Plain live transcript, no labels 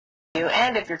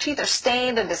And if your teeth are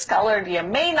stained and discolored, you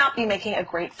may not be making a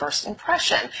great first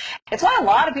impression. It's why a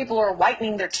lot of people are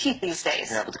whitening their teeth these days.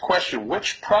 Yeah, but the question,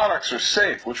 which products are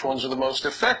safe? Which ones are the most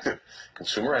effective?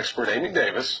 Consumer expert Amy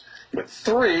Davis put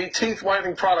 3 teeth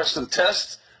whitening products to the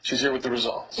test. She's here with the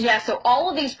results. Yeah, so all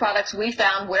of these products we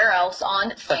found where else?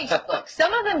 On Facebook.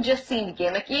 Some of them just seemed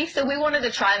gimmicky, so we wanted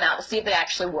to try them out to see if they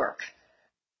actually work.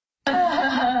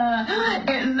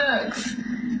 It looks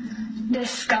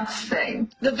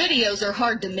disgusting. The videos are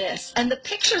hard to miss, and the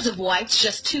pictures of whites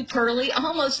just too pearly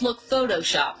almost look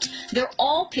photoshopped. They're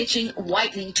all pitching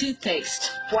whitening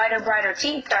toothpaste. Whiter, brighter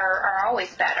teeth are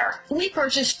always better. We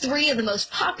purchased 3 of the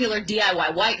most popular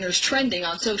DIY whiteners trending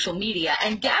on social media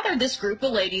and gathered this group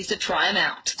of ladies to try them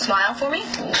out. Smile for me.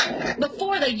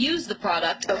 Before they used the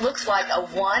product, It looks like a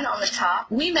 1 on the top.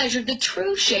 we measured the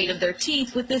true shade of their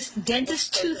teeth with this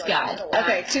dentist tooth guide.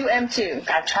 Okay, 2M2.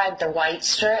 I've tried the white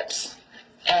strips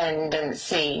and didn't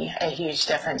see a huge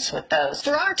difference with those.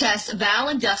 For our test, Val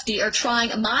and Dusty are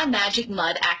trying My Magic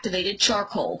Mud Activated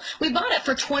Charcoal. We bought it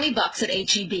for $20 at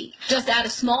H-E-B. Just add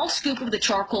a small scoop of the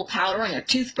charcoal powder on your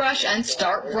toothbrush and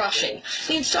start brushing.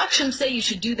 The instructions say you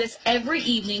should do this every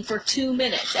evening for 2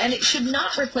 minutes, and it should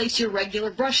not replace your regular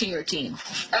brushing routine.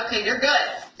 Okay, you're good.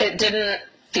 It didn't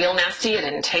feel nasty. It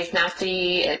didn't taste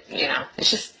nasty. It's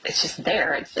just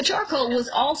there. The charcoal was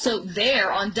also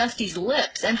there on Dusty's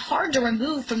lips and hard to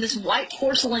remove from this white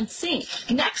porcelain sink.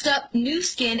 Next up,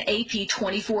 NuSkin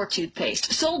Ap24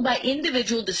 toothpaste, sold by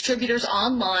individual distributors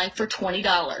online for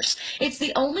 $20. It's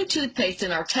the only toothpaste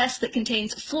in our test that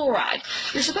contains fluoride.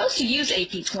 You're supposed to use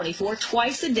Ap24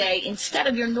 twice a day instead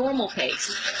of your normal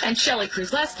paste. And Shelly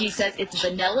Krusleski says its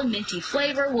vanilla minty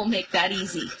flavor will make that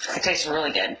easy. It tastes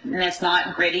really good, and it's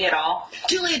not gritty at all.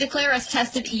 Julia DeClaire has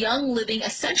tested Young Living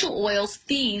Essential Oils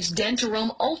Thieves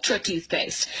Dentarome Ultra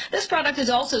toothpaste. This product is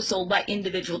also sold by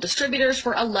individual distributors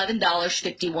for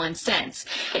 $11.51.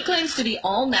 It claims to be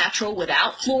all natural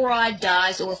without fluoride,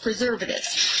 dyes, or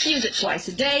preservatives. Use it twice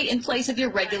a day in place of your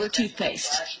regular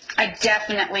toothpaste. I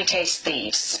definitely taste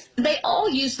thieves. They all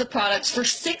used the products for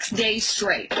 6 days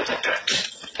straight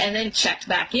and then checked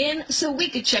back in so we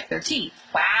could check their teeth.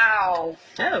 Wow.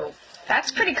 Oh,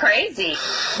 that's pretty crazy.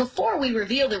 Before we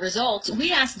reveal the results,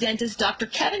 we asked dentist Dr.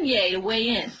 Kevin Ye to weigh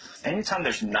in. Anytime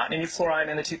there's not any fluoride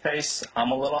in the toothpaste,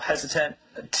 I'm a little hesitant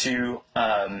to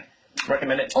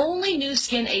recommend it. Only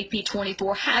NuSkin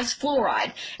Ap24 has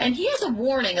fluoride, and he has a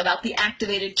warning about the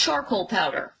activated charcoal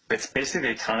powder. It's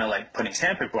basically kind of like putting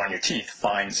sandpaper on your teeth,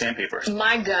 fine sandpaper.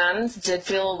 My gums did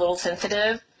feel a little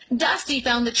sensitive. Dusty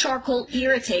found the charcoal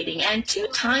irritating and too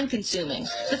time-consuming.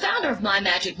 The founder of My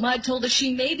Magic Mud told us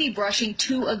she may be brushing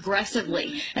too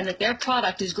aggressively and that their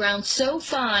product is ground so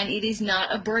fine it is not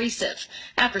abrasive.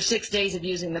 After 6 days of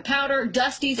using the powder,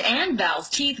 Dusty's and Val's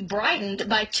teeth brightened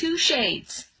by 2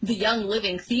 shades. The Young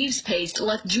Living Thieves paste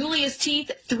left Julia's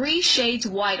teeth 3 shades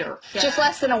whiter. Just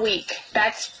less than a week.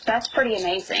 That's pretty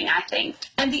amazing, I think.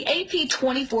 And the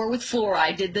Ap24 with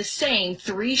fluoride did the same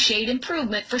 3-shade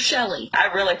improvement for Shelly.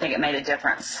 I really think it made a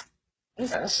difference.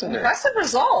 Fascinating. Impressive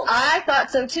results. I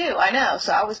thought so too, I know,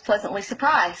 so I was pleasantly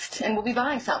surprised, and we'll be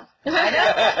buying some. I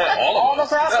know. All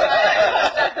across the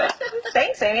line.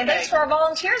 Thanks, Amy, and thanks for our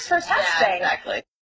volunteers for testing. Yeah, exactly.